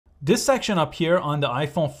This section up here on the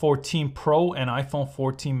iPhone 14 Pro and iPhone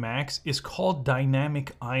 14 Max is called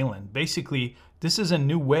Dynamic Island. Basically, this is a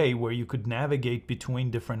new way where you could navigate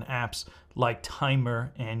between different apps like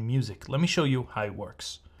timer and music. Let me show you how it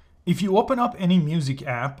works. If you open up any music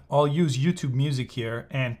app, I'll use YouTube Music here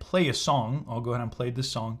and play a song. I'll go ahead and play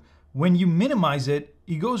this song. When you minimize it,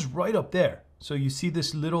 it goes right up there. So you see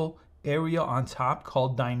this little area on top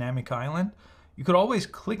called Dynamic Island. You could always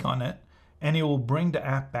click on it and it will bring the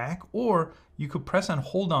app back, or you could press and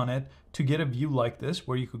hold on it to get a view like this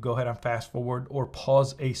where you could go ahead and fast forward or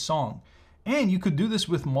pause a song. And you could do this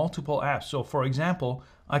with multiple apps. So for example,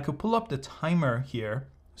 I could pull up the timer here.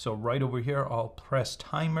 So right over here, I'll press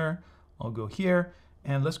timer, I'll go here,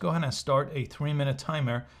 and let's go ahead and start a 3-minute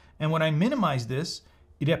timer. And when I minimize this,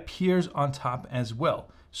 it appears on top as well.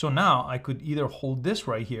 So now I could either hold this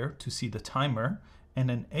right here to see the timer and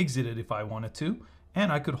then exit it if I wanted to.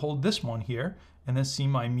 And I could hold this one here and then see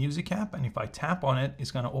my music app. And if I tap on it,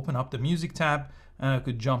 it's going to open up the music tab and I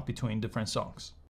could jump between different songs.